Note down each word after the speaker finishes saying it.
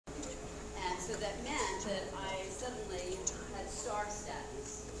So that meant that I suddenly had star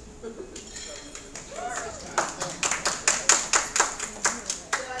status. So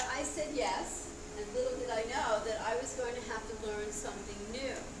I said yes, and little did I know that I was going to have to learn something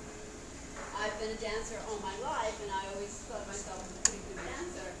new. I've been a dancer all my life, and I always thought myself a pretty good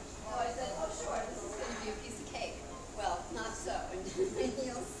dancer. So I said, oh sure, this is going to be a piece of cake. Well, not so, and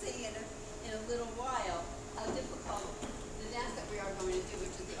you'll see in a little while how difficult the dance that we are going to do,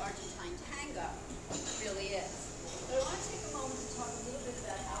 which is the Argentine Tango, really is. But I want to take a moment to talk a little bit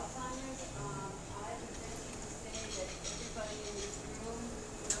about Alzheimer's. I would venture to say that everybody in this room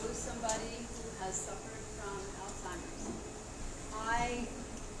knows somebody who has suffered from Alzheimer's. I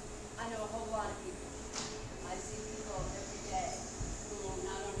know a whole lot of people. I see people every day who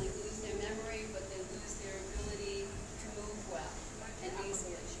not only lose their memory, but they lose their ability to move well and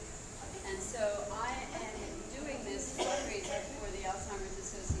easily. And so I am doing this fundraiser for the Alzheimer's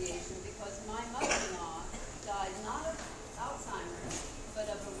Association because my mother-in-law died not of Alzheimer's, but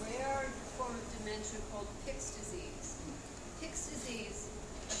of a rare form of dementia called Pick's disease. Pick's disease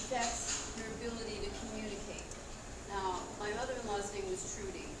affects your ability to communicate. Now, my mother-in-law's name was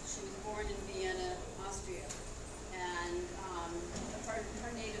Trudy. She was born in Vienna, Austria, and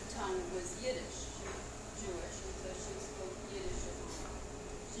her native tongue was Yiddish. She was Jewish, and so she spoke Yiddish at home.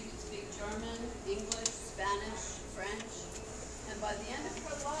 She could speak German, English, Spanish, French, and by the end of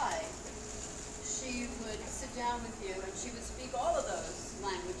her life, she would sit down with you and she would speak all of those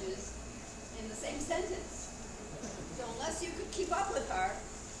languages in the same sentence. So unless you could keep up with her,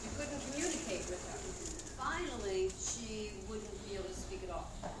 you couldn't communicate with her. Finally, she wouldn't be able to speak at all.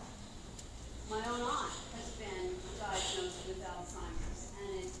 My own aunt has been diagnosed with Alzheimer's,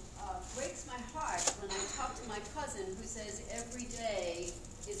 and it breaks my heart when I talk to my cousin who says every day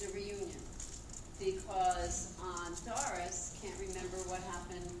is a reunion because Aunt Doris can't remember what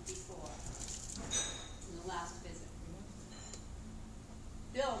happened before in the last visit.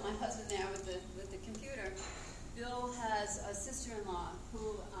 Bill, my husband there with the computer, Bill has a sister-in-law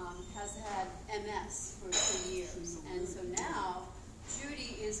who has had MS for 2 years, and so now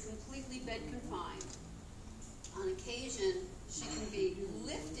Judy is completely bed confined. On occasion, she can be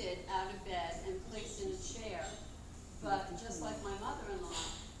lifted out of bed and placed in a chair, but just like my mother-in-law,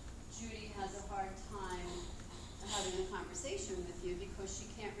 Judy has a hard time having a conversation with you because she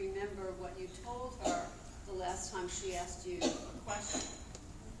can't remember what you told her the last time she asked you a question.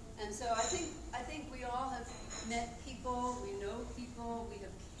 And so I think we all have met people, we know people, we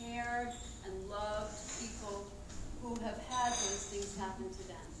have cared and loved people who have had those things happen to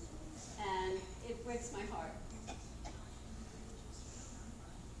them. And it breaks my heart.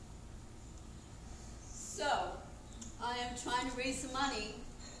 So, I am trying to raise some money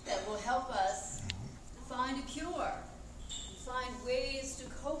that will help us find a cure, find ways to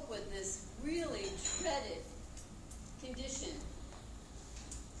cope with this really dreaded condition.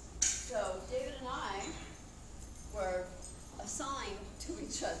 So David and I were assigned to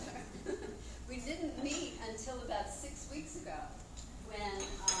each other. We didn't meet until about 6 weeks ago when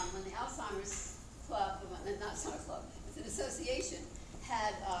the Alzheimer's Club, it's an association,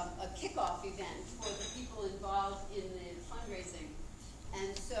 had a kickoff event for the people involved in the fundraising.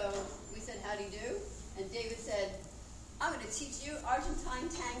 And so we said, how do you do? And David said, I'm going to teach you Argentine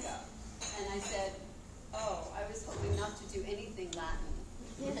Tango. And I said, oh, I was hoping not to do anything Latin.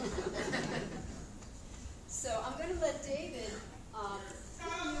 So I'm going to let David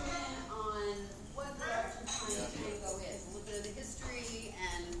fill you in on what the Argentine Tango is, a little bit of the history,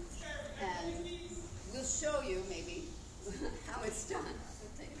 and we'll show you maybe how it's done. So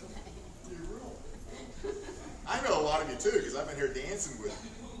take it away. You will. I know a lot of you too, because I've been here dancing with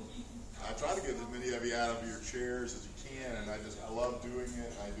you. I try to get as many of you out of your chairs as you can, and I love doing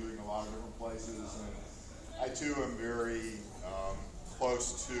it. I'm doing a lot of different places, and I too am very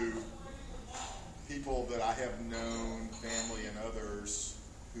close to people that I have known, family and others,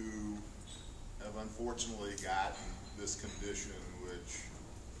 who have unfortunately gotten this condition, which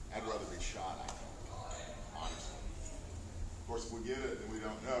I'd rather be shot, I think, honestly. Of course, if we get it, then we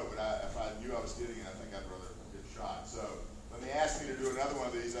don't know, but if I knew I was getting it, I think I'd rather get shot. So when they asked me to do another one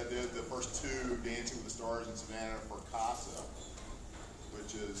of these, I did the first two Dancing with the Stars in Savannah for CASA,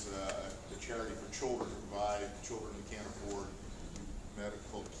 which is a charity for children to provide children who can't afford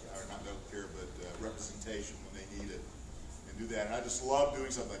medical, or not medical care, but representation when they need it, and do that. And I just love doing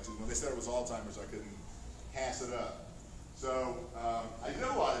something like this. When they said it was Alzheimer's, I couldn't pass it up. So I did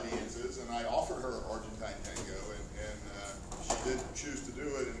a lot of dances, and I offered her Argentine Tango, and she didn't choose to do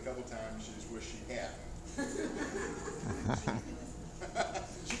it, and a couple times she just wished she hadn't.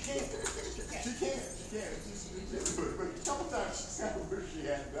 She can't. But a couple times she kind of wished she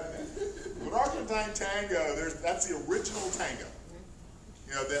hadn't done that. But Argentine tango, that's the original tango.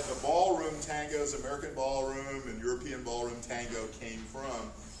 You know, that the ballroom tangos, American ballroom and European ballroom tango came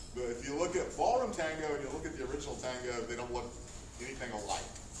from. But if you look at ballroom tango and you look at the original tango, they don't look anything alike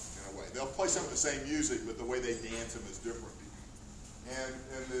in a way. They'll play some of the same music, but the way they dance them is different. And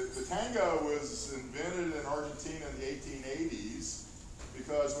the tango was invented in Argentina in the 1880s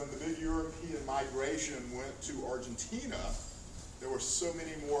because when the big European migration went to Argentina, there were so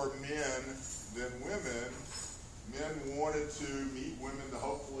many more men than women. Men wanted to meet women to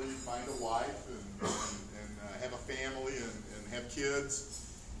hopefully find a wife and have a family and have kids.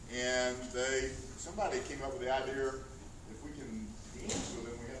 And somebody came up with the idea, if we can dance with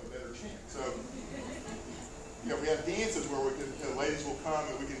them, we have a better chance. So, you know, we have dances where ladies will come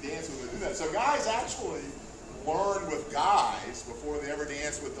and we can dance with them and do that. So guys actually learn with guys before they ever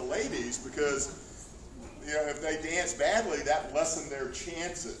dance with the ladies because, you know, if they dance badly, that lessened their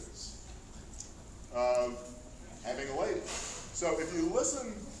chances of having a lady. So if you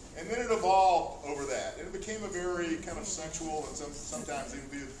listen, and then it evolved over that, and it became a very kind of sensual and sometimes even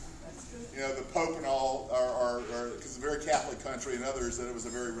be, you know, the Pope and all because it's a very Catholic country, and others that it was a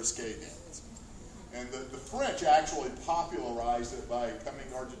very risque dance. And the French actually popularized it by coming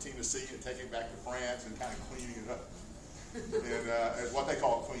to Argentina, seeing it, taking it back to France, and kind of cleaning it up. And what they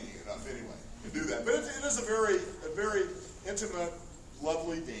call cleaning it up, anyway, to do that. But it is a very intimate,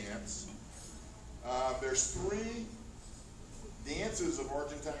 lovely dance. There's 3 dances of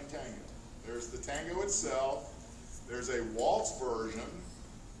Argentine tango. There's the tango itself, there's a waltz version,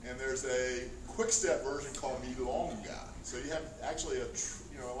 and there's a quick-step version called milonga. So you have actually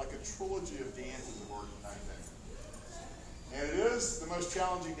like a trilogy of dances of Argentine tango. And it is the most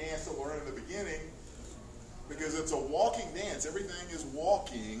challenging dance to learn in the beginning because it's a walking dance. Everything is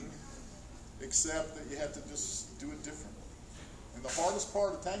walking except that you have to just do it differently. And the hardest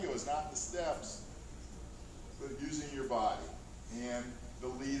part of tango is not the steps, but using your body and the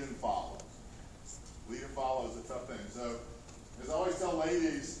lead and follow. Lead and follow is a tough thing. So, as I always tell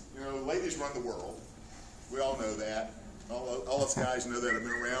ladies, you know, ladies run the world. We all know that. All us guys know that have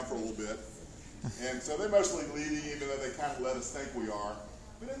been around for a little bit. And so they're mostly leading, even though they kind of let us think we are.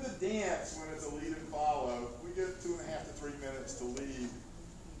 But in the dance, when it's a lead and follow, we get 2.5 to 3 minutes to lead.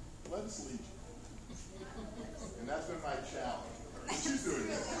 Let us lead you. And that's been my challenge. She's doing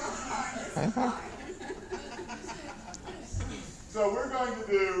it. So we're going to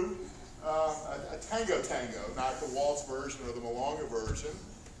do a tango, not the waltz version or the milonga version,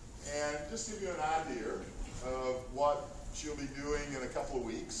 and just give you an idea of what she'll be doing in a couple of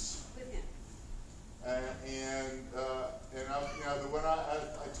weeks. With him. When I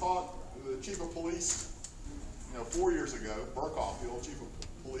taught the chief of police, 4 years ago, Burkhoff, the old chief of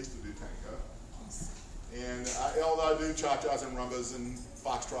police, to do tango. And although I do cha-chas and rumbas and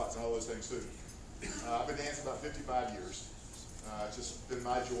foxtrots and all those things too. I've been dancing about 55 years. It's just been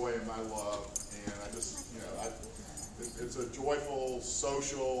my joy and my love, and I just, it's a joyful,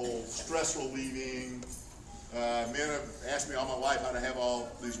 social, stress relieving. Men have asked me all my life how to have all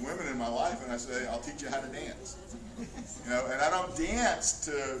these women in my life, and I say, I'll teach you how to dance. And I don't dance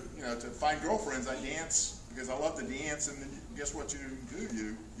to find girlfriends. I dance because I love to dance, and guess what you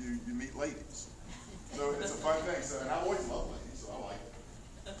do? You meet ladies. So it's a fun thing. So, and I always love ladies, so I like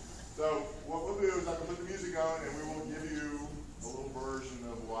it. So what we'll do is I can put the music on, and we will give you a little version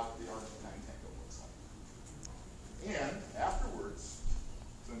of what the Argentine tango looks like. And afterwards,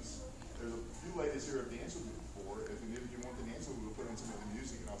 since there's a few ladies here who have danced with me before, if any of you want to dance with me, we'll put in some of the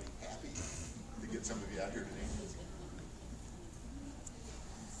music, and I'll be happy to get some of you out here to dance.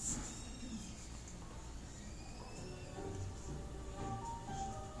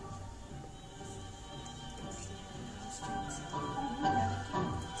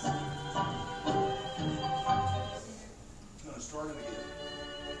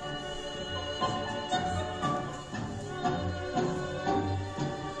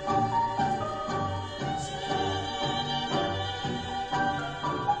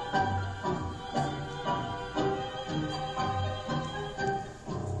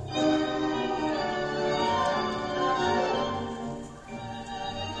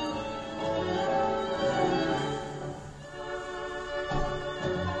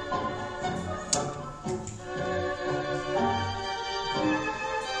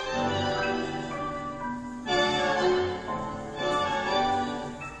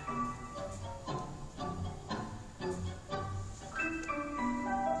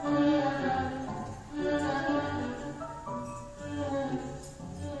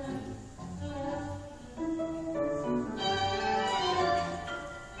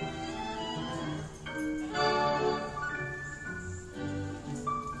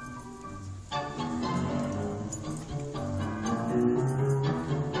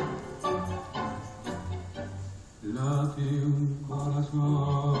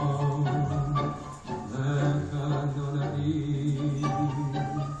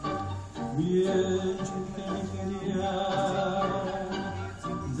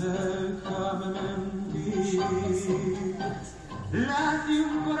 late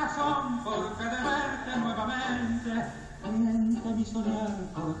un corazón porque de verte nuevamente, miente mi soñar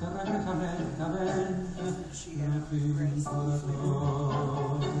porque regresa lentamente, mi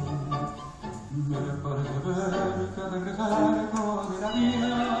corazón. Me parece ver que regresar con el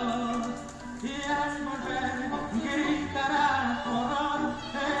adiós, y al volver gritará tu horror,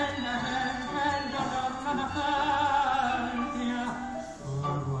 el ayer, el dolor, la nostalgia,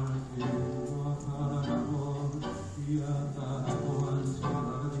 solo al tiempo a cada amor y a cada ansiedad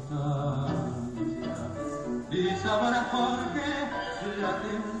de distancia. Y sabrás por qué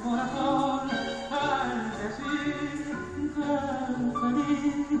late un corazón al decir que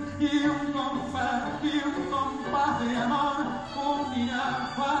feliz, y un compás de amor unirá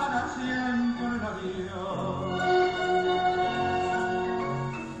para siempre el adiós.